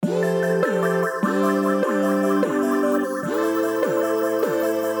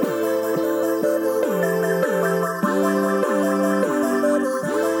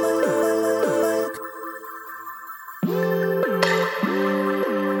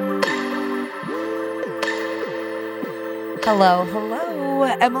Hello, hello.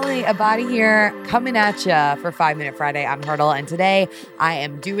 Emily Abadi here, coming at you for 5 Minute Friday on Hurdle. And today I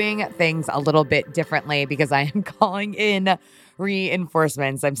am doing things a little bit differently because I am calling in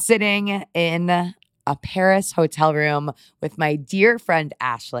reinforcements. I'm sitting in a Paris hotel room with my dear friend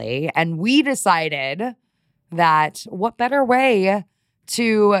Ashley, and we decided that what better way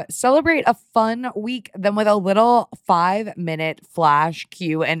to celebrate a fun week than with a little 5-minute flash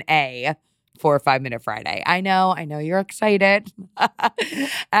Q&A for 5 Minute Friday. I know you're excited.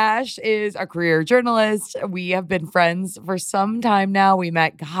 Ash is a career journalist. We have been friends for some time now. We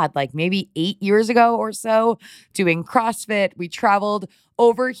met, like maybe 8 years ago or so doing CrossFit. We traveled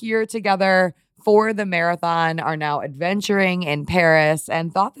over here together for the marathon, are now adventuring in Paris,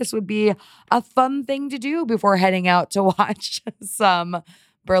 and thought this would be a fun thing to do before heading out to watch some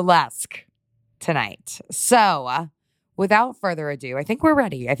burlesque tonight. So, without further ado, I think we're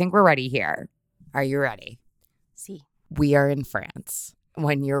ready here. Are you ready? Si. We are in France.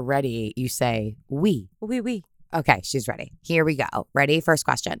 When you're ready, you say oui. Oui. Okay, she's ready. Here we go. Ready? First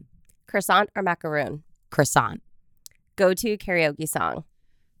question. Croissant or macaroon? Croissant. Go-to karaoke song?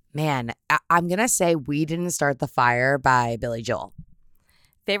 Man, I'm going to say We Didn't Start the Fire by Billy Joel.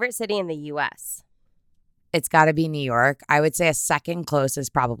 Favorite city in the U.S.? It's got to be New York. I would say a second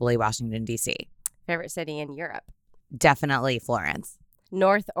closest probably Washington, D.C. Favorite city in Europe? Definitely Florence.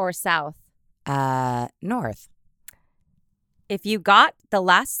 North or south? North. If you got the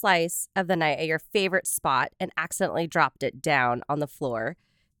last slice of the night at your favorite spot and accidentally dropped it down on the floor,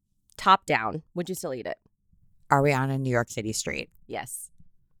 top down, would you still eat it? Are we on a New York City street? Yes.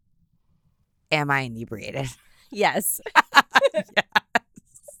 Am I inebriated? Yes. Yes.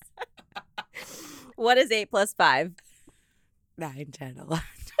 What is 8 plus 5? 9, 10, 11,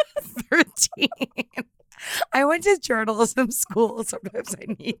 13. I went to journalism school. Sometimes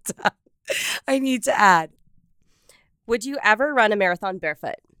I need to add. Would you ever run a marathon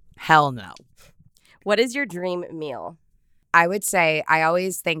barefoot? Hell no. What is your dream meal? I would say I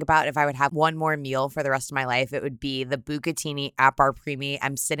always think about if I would have one more meal for the rest of my life, it would be the Bucatini at Bar Primi.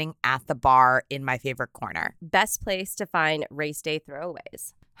 I'm sitting at the bar in my favorite corner. Best place to find race day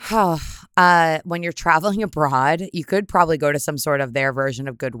throwaways? When you're traveling abroad, you could probably go to some sort of their version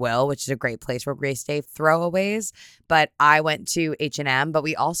of Goodwill, which is a great place for race day throwaways. But I went to H&M, but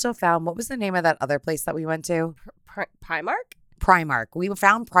we also found, what was the name of that other place that we went to? Primark? Primark. We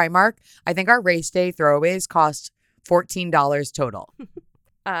found Primark. I think our race day throwaways cost $14 total.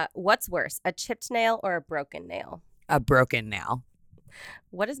 What's worse, a chipped nail or a broken nail? A broken nail.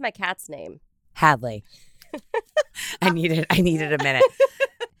 What is my cat's name? Hadley. I needed a minute.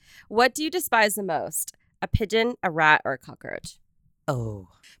 What do you despise the most? A pigeon, a rat, or a cockroach? Oh,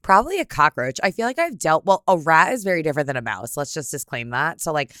 probably a cockroach. I feel like a rat is very different than a mouse. Let's just disclaim that.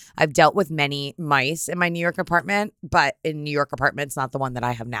 So I've dealt with many mice in my New York apartment, but in New York apartments, not the one that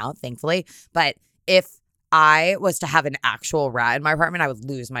I have now, thankfully. But if I was to have an actual rat in my apartment, I would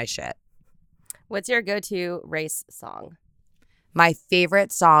lose my shit. What's your go-to race song? My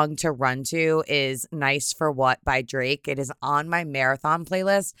favorite song to run to is Nice for What by Drake. It is on my marathon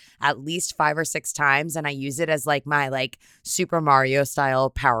playlist at least 5 or 6 times, and I use it as my Super Mario style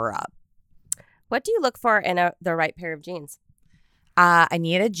power up. What do you look for in the right pair of jeans? I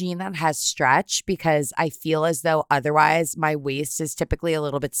need a jean that has stretch because I feel as though otherwise my waist is typically a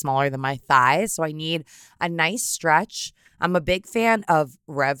little bit smaller than my thighs. So I need a nice stretch. I'm a big fan of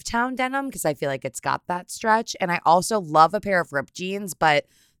Revtown denim because I feel like it's got that stretch. And I also love a pair of ripped jeans, but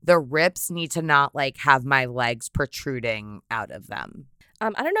the rips need to not have my legs protruding out of them. I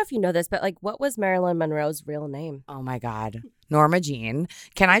don't know if you know this, but what was Marilyn Monroe's real name? Oh my God. Norma Jean.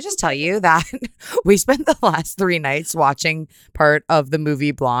 Can I just tell you that we spent the last 3 nights watching part of the movie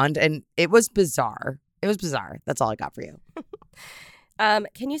Blonde, and it was bizarre. That's all I got for you.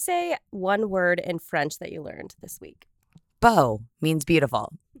 Can you say one word in French that you learned this week? Beau means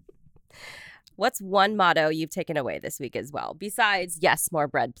beautiful. What's one motto you've taken away this week as well? Besides, yes, more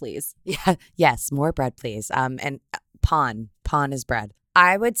bread, please. Yeah. Yes, more bread, please. And pawn is bread.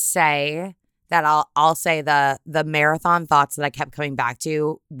 I would say that I'll say the marathon thoughts that I kept coming back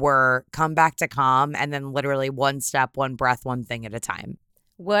to were come back to calm and then literally one step, one breath, one thing at a time.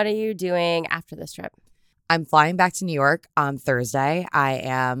 What are you doing after this trip? I'm flying back to New York on Thursday. I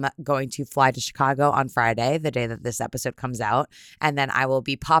am going to fly to Chicago on Friday, the day that this episode comes out. And then I will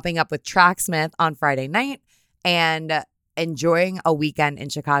be popping up with Tracksmith on Friday night and enjoying a weekend in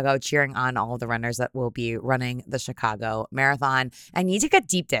Chicago, cheering on all of the runners that will be running the Chicago Marathon. I need to get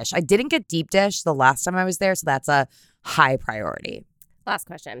deep dish. I didn't get deep dish the last time I was there, so that's a high priority. Last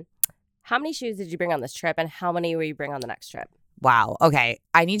question. How many shoes did you bring on this trip, and how many will you bring on the next trip? Wow. Okay.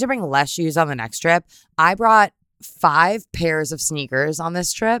 I need to bring less shoes on the next trip. I brought 5 pairs of sneakers on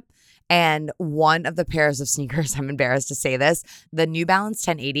this trip. And one of the pairs of sneakers, I'm embarrassed to say this, the New Balance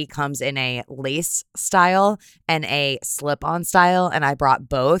 1080 comes in a lace style and a slip-on style. And I brought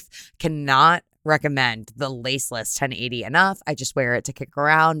both. Cannot recommend the laceless 1080 enough. I just wear it to kick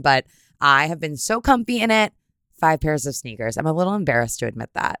around, but I have been so comfy in it. 5 pairs of sneakers. I'm a little embarrassed to admit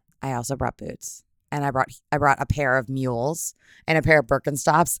that. I also brought boots. And I brought a pair of mules and a pair of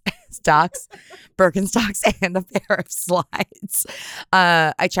Birkenstocks, and a pair of slides.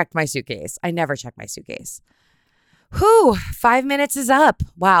 I checked my suitcase. I never check my suitcase. Whew, 5 minutes is up.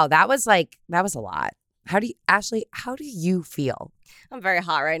 Wow, that was a lot. Ashley, how do you feel? I'm very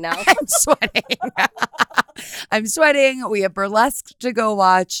hot right now. I'm sweating. I'm sweating. We have burlesque to go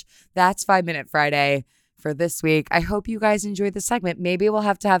watch. That's 5 Minute Friday for this week. I hope you guys enjoyed the segment. Maybe we'll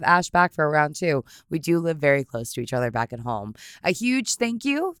have to have Ash back for round 2. We do live very close to each other back at home. A huge thank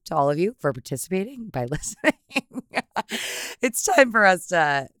you to all of you for participating by listening. It's time for us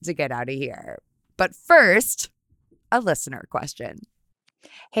to get out of here. But first, a listener question.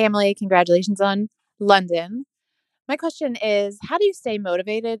 Hey, Emily, congratulations on London. My question is, how do you stay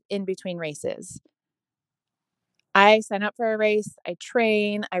motivated in between races? I sign up for a race, I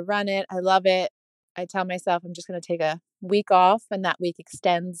train, I run it, I love it. I tell myself I'm just going to take a week off, and that week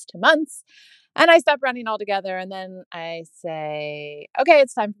extends to months, and I stop running altogether. And then I say, okay,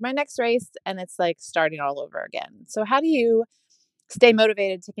 it's time for my next race. And it's like starting all over again. So how do you stay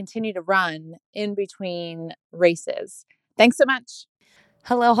motivated to continue to run in between races? Thanks so much.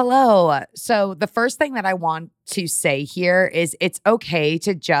 Hello. So the first thing that I want to say here is it's okay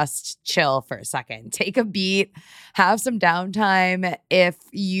to just chill for a second. Take a beat, have some downtime. If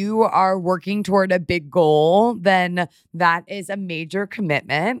you are working toward a big goal, then that is a major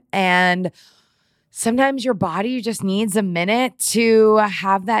commitment. And sometimes your body just needs a minute to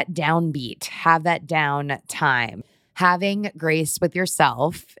have that downbeat, have that down time. Having grace with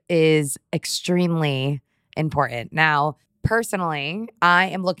yourself is extremely important. Now, personally, I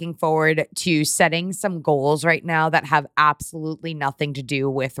am looking forward to setting some goals right now that have absolutely nothing to do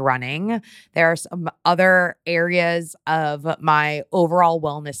with running. There are some other areas of my overall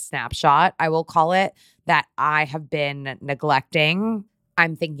wellness snapshot, I will call it, that I have been neglecting.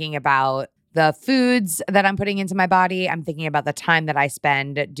 I'm thinking about the foods that I'm putting into my body. I'm thinking about the time that I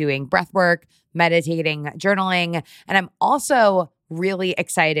spend doing breath work, meditating, journaling, and I'm also really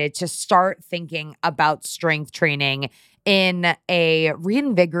excited to start thinking about strength training in a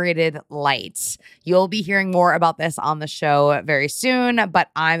reinvigorated light. You'll be hearing more about this on the show very soon, but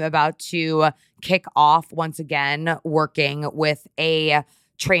I'm about to kick off once again working with a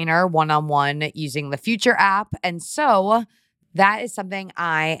trainer one-on-one using the Future app. And so that is something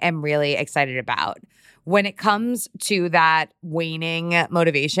I am really excited about. When it comes to that waning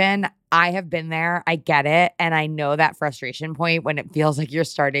motivation, I have been there. I get it. And I know that frustration point when it feels like you're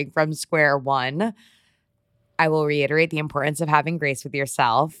starting from square one. I will reiterate the importance of having grace with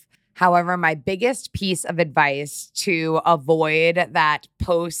yourself. However, my biggest piece of advice to avoid that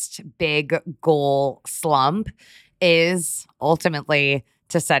post-big goal slump is ultimately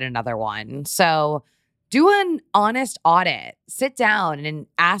to set another one. So do an honest audit. Sit down and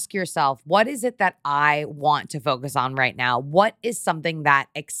ask yourself, what is it that I want to focus on right now? What is something that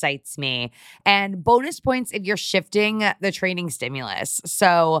excites me? And bonus points if you're shifting the training stimulus.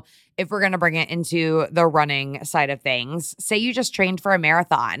 So if we're going to bring it into the running side of things, say you just trained for a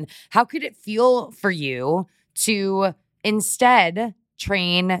marathon. How could it feel for you to instead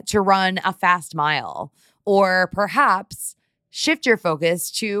train to run a fast mile? Or perhaps shift your focus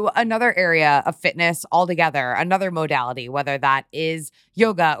to another area of fitness altogether, another modality, whether that is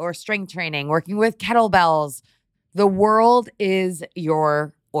yoga or strength training, working with kettlebells. The world is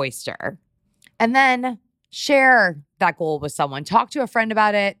your oyster. And then share that goal with someone. Talk to a friend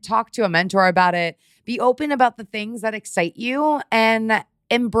about it. Talk to a mentor about it. Be open about the things that excite you and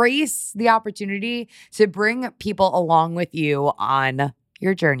embrace the opportunity to bring people along with you on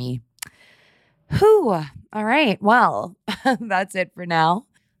your journey. Whew. All right. Well, that's it for now.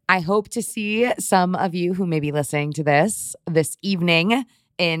 I hope to see some of you who may be listening to this evening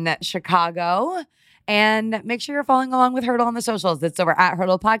in Chicago. And make sure you're following along with Hurdle on the socials. It's over at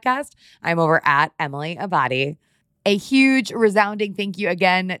Hurdle Podcast. I'm over at Emily Abadi. A huge resounding thank you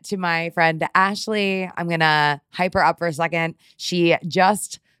again to my friend Ashley. I'm going to hype her up for a second. She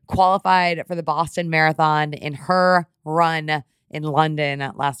just qualified for the Boston Marathon in her run in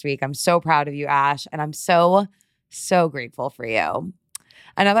London last week. I'm so proud of you, Ash, and I'm so, so grateful for you.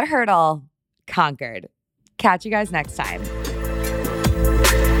 Another hurdle conquered. Catch you guys next time.